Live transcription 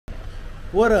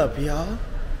What up, y'all?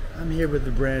 I'm here with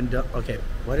the Brandon. Okay,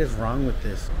 what is wrong with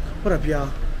this? What up, y'all?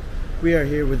 We are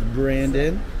here with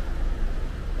Brandon,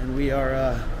 and we're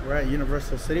at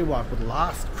Universal City Walk with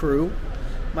Lost Crew,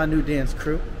 my new dance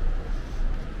crew.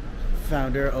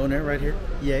 Founder, owner, right here.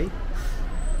 Yay!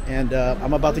 And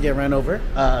I'm about to get ran over.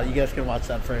 You guys can watch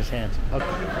that firsthand. Okay.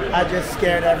 I just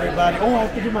scared everybody. Oh, I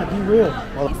have to do my be real.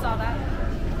 Well, You saw that.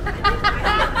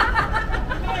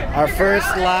 our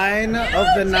first line of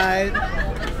the night.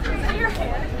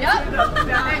 Yep.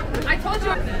 I told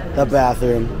you. The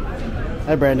bathroom.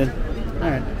 Hi, Brandon. All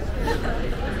right.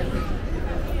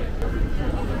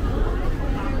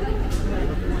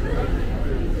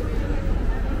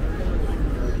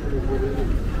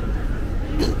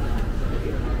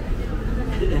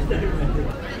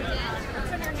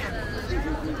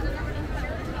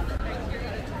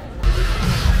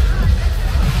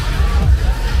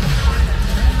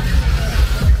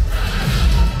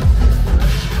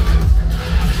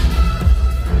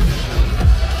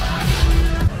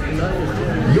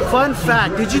 Fun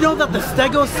fact, did you know that the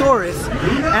Stegosaurus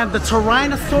and the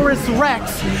Tyrannosaurus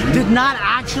Rex did not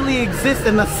actually exist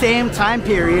in the same time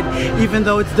period, even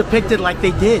though it's depicted like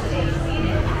they did?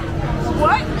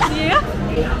 What? Yeah.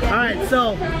 Alright,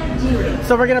 so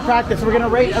we're gonna practice. We're gonna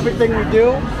rate everything we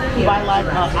do by like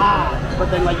but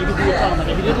then like you can do your tongue. Like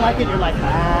if you didn't like it, you're like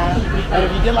and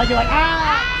if you did like it, like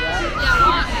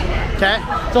Okay,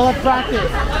 so let's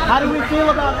practice. How do we feel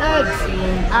about eggs?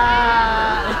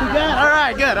 Good. All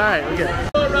right, good. All right, we're good.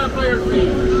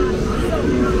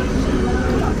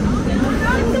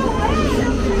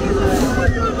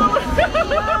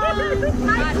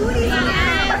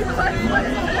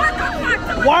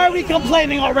 Why are we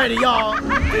complaining already, y'all?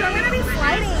 Dude, I'm gonna be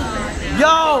sliding.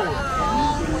 Yo,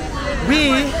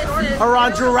 we are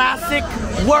on Jurassic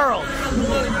World.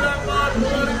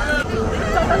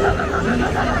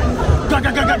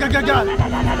 Go.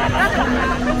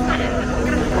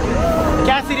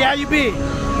 Cassidy, how you be?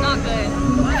 Not good.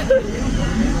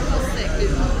 Sick,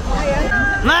 dude.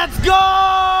 Let's go!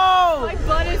 My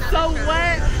butt is so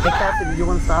wet. Hey Cassidy, you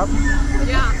want to stop?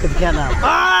 Yeah. Because you can't now.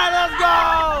 Alright, let's go!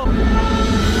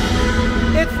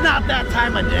 It's not that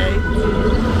time of day.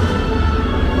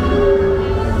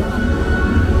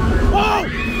 Whoa!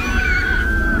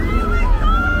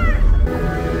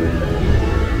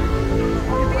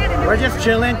 We're just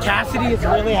chilling. Cassidy is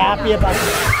really happy about it.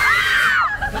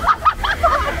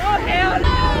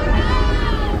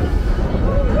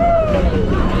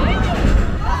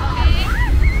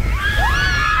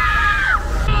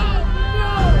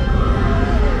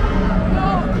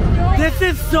 This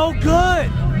is so good!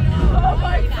 Oh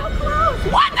my, so close!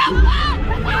 What the fuck?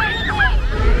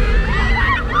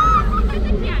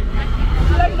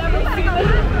 I've never seen this.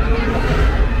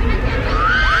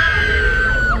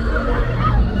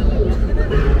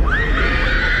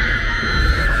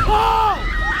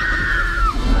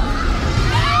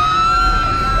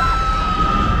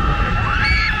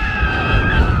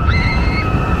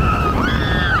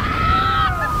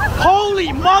 Holy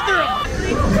mother!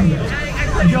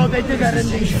 Yo, they did that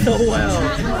ending so well.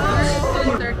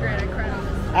 Third grade, I cried on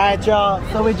this. Alright, y'all.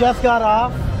 So we just got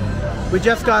off. We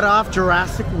just got off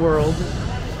Jurassic World.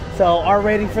 So our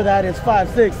rating for that is 5,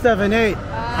 6, 7, 8. What?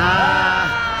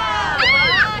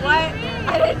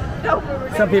 I didn't know we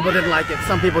were Some people didn't like it.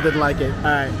 Some people didn't like it.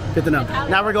 Alright, good to know.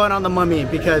 Now we're going on the Mummy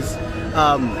because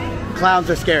clowns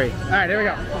are scary. Alright, here we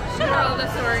go. Tell the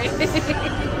story.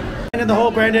 In the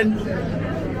hole, Brandon.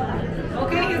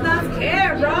 Okay, he's not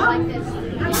scared, bro. I'm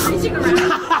reaching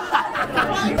around.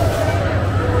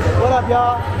 What up,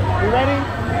 y'all? You ready?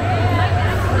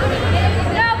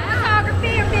 No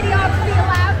photography or videography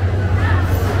allowed.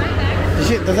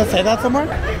 Does that say that somewhere?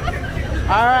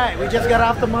 Alright, we just got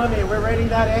off the Mummy. We're rating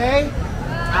that A.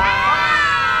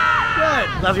 Good.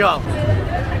 Let's go.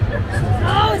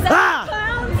 Oh, is that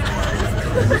clowns?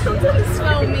 So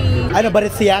mean. I know, but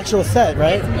it's the actual set,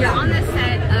 right? You're on the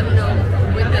set of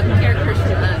with the characters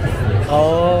from us.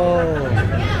 Oh.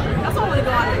 That's what we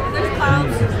go on. There's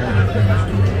clowns.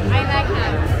 I like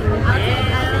that.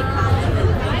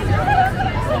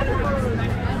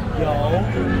 Yo.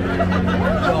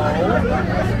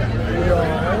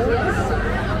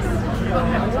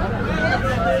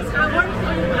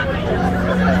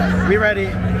 We ready?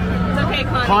 It's okay,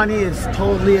 Connie. Connie is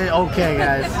totally okay,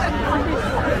 guys.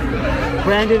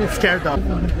 Brandon is scared though.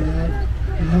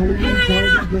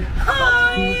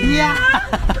 Yeah.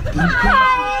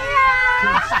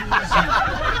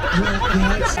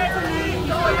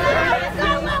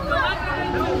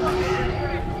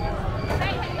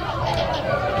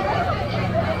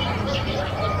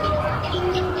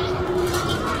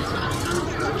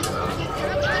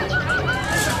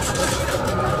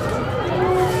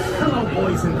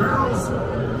 boys and girls.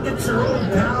 It's your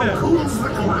old pal, Cools the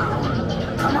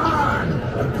Clown. Come on,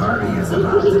 the party is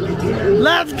about to begin.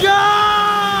 Let's go!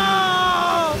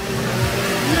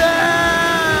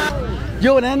 Yeah!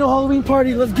 Yo, an annual Halloween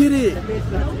party, let's get it!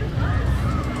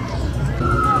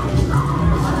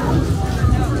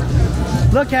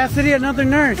 Look, Cassidy, another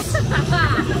nurse.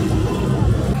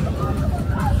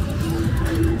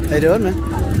 How you doing, man?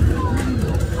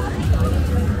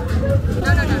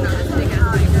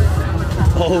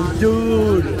 No. Oh,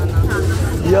 dude.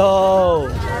 Yo.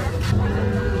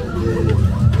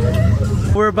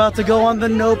 We're about to go on the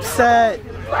Nope set.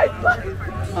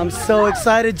 I'm so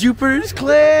excited. Jupiter's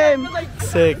claim.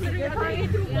 Sick.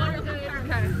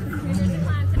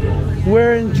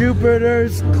 We're in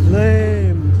Jupiter's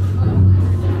claim.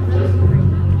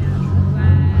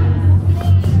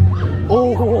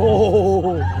 Oh.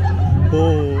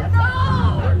 Oh.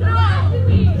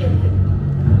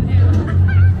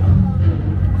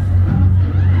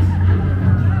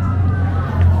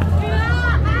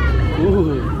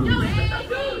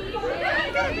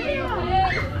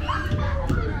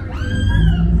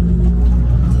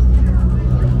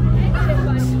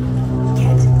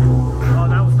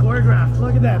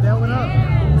 Look at that, that went up.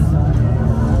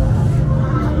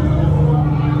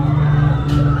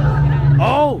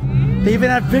 Oh, they even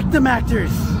have victim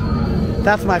actors.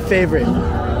 That's my favorite.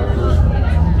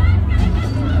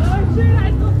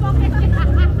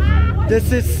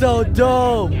 This is so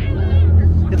dope.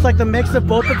 It's like the mix of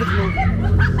both of the movies.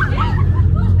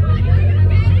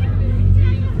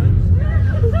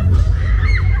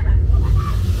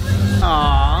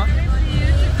 Aww.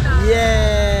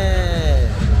 Yeah.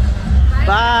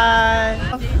 Bye.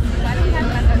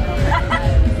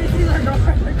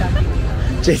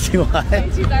 JC, what?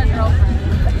 She's our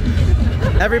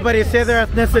girlfriend. Everybody say their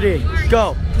ethnicity.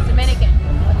 Go. Dominican.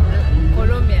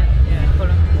 Colombian.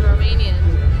 Romanian.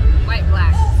 White,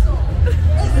 black.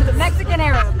 Mexican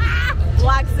Arab.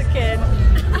 Blaxican.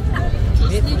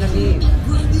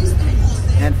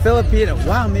 And Filipino.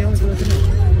 Wow, me only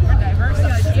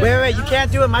Wait, you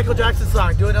can't do a Michael Jackson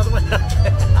song. Do another one.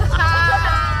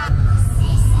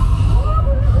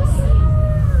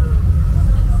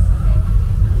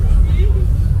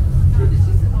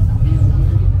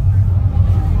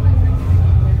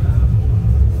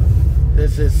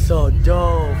 This is so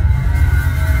dope.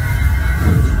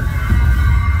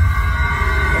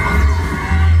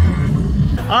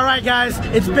 All right, guys,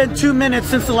 it's been 2 minutes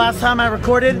since the last time I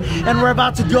recorded, and we're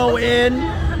about to go in.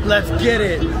 Let's get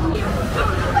it.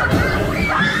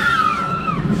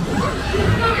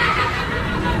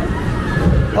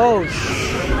 Oh,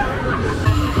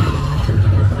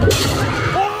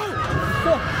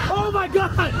 oh my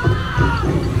God!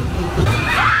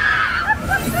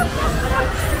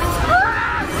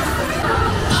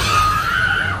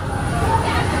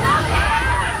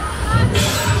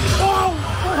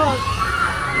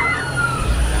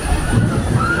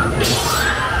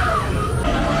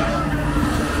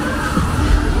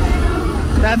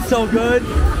 That's so good.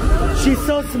 She's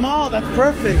so small. That's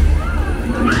perfect.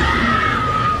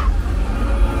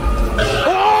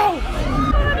 Oh!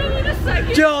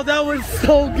 Joe, that was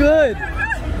so good.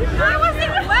 I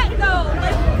wasn't wet though.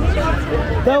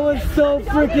 That was so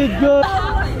freaking good.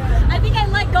 I think I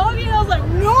let go of you and I was like,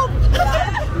 nope.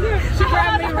 She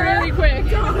grabbed me really quick.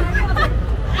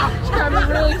 She grabbed me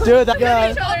really quick. Dude, that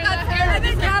guy. And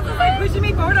then Cass was like pushing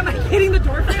me forward. I'm like hitting the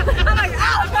door frame. I'm like,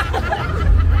 ow.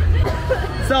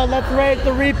 So let's rate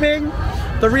the reaping.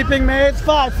 The reaping maids.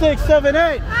 5, 6, 7,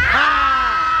 8.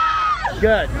 Ah!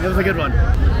 Good. It was a good one.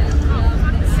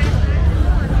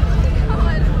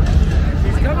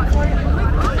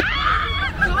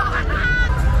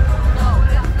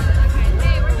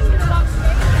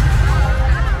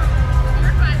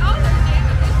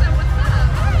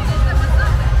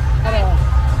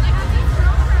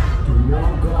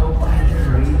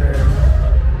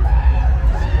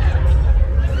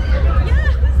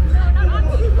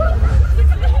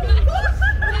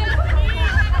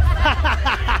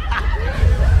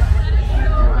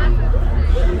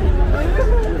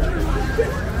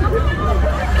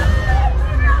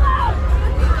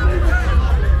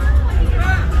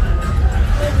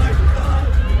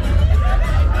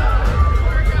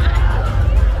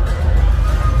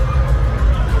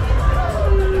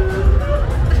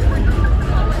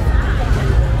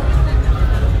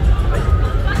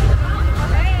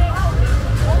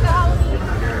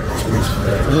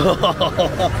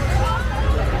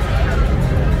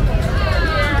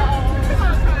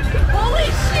 Holy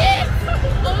shit!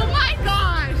 Oh my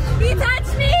gosh! He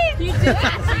touched me! He did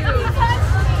touch you! He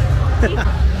touched me!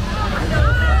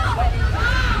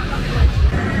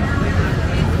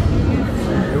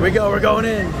 we go, we're going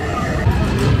in.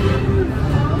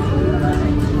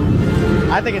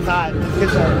 I think it's hot. It's good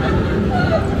stuff.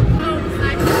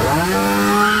 I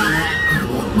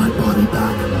want my body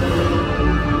back.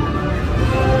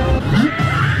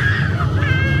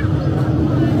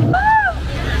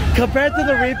 Compared to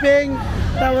the reaping,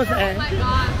 that was Oh my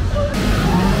gosh.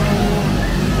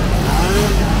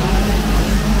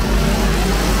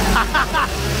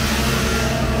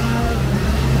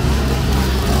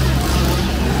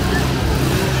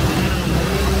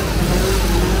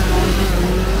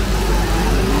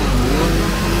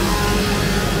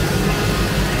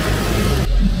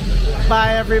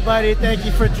 Bye everybody, thank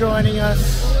you for joining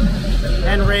us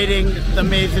and rating the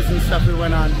mazes and stuff we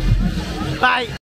went on. Bye!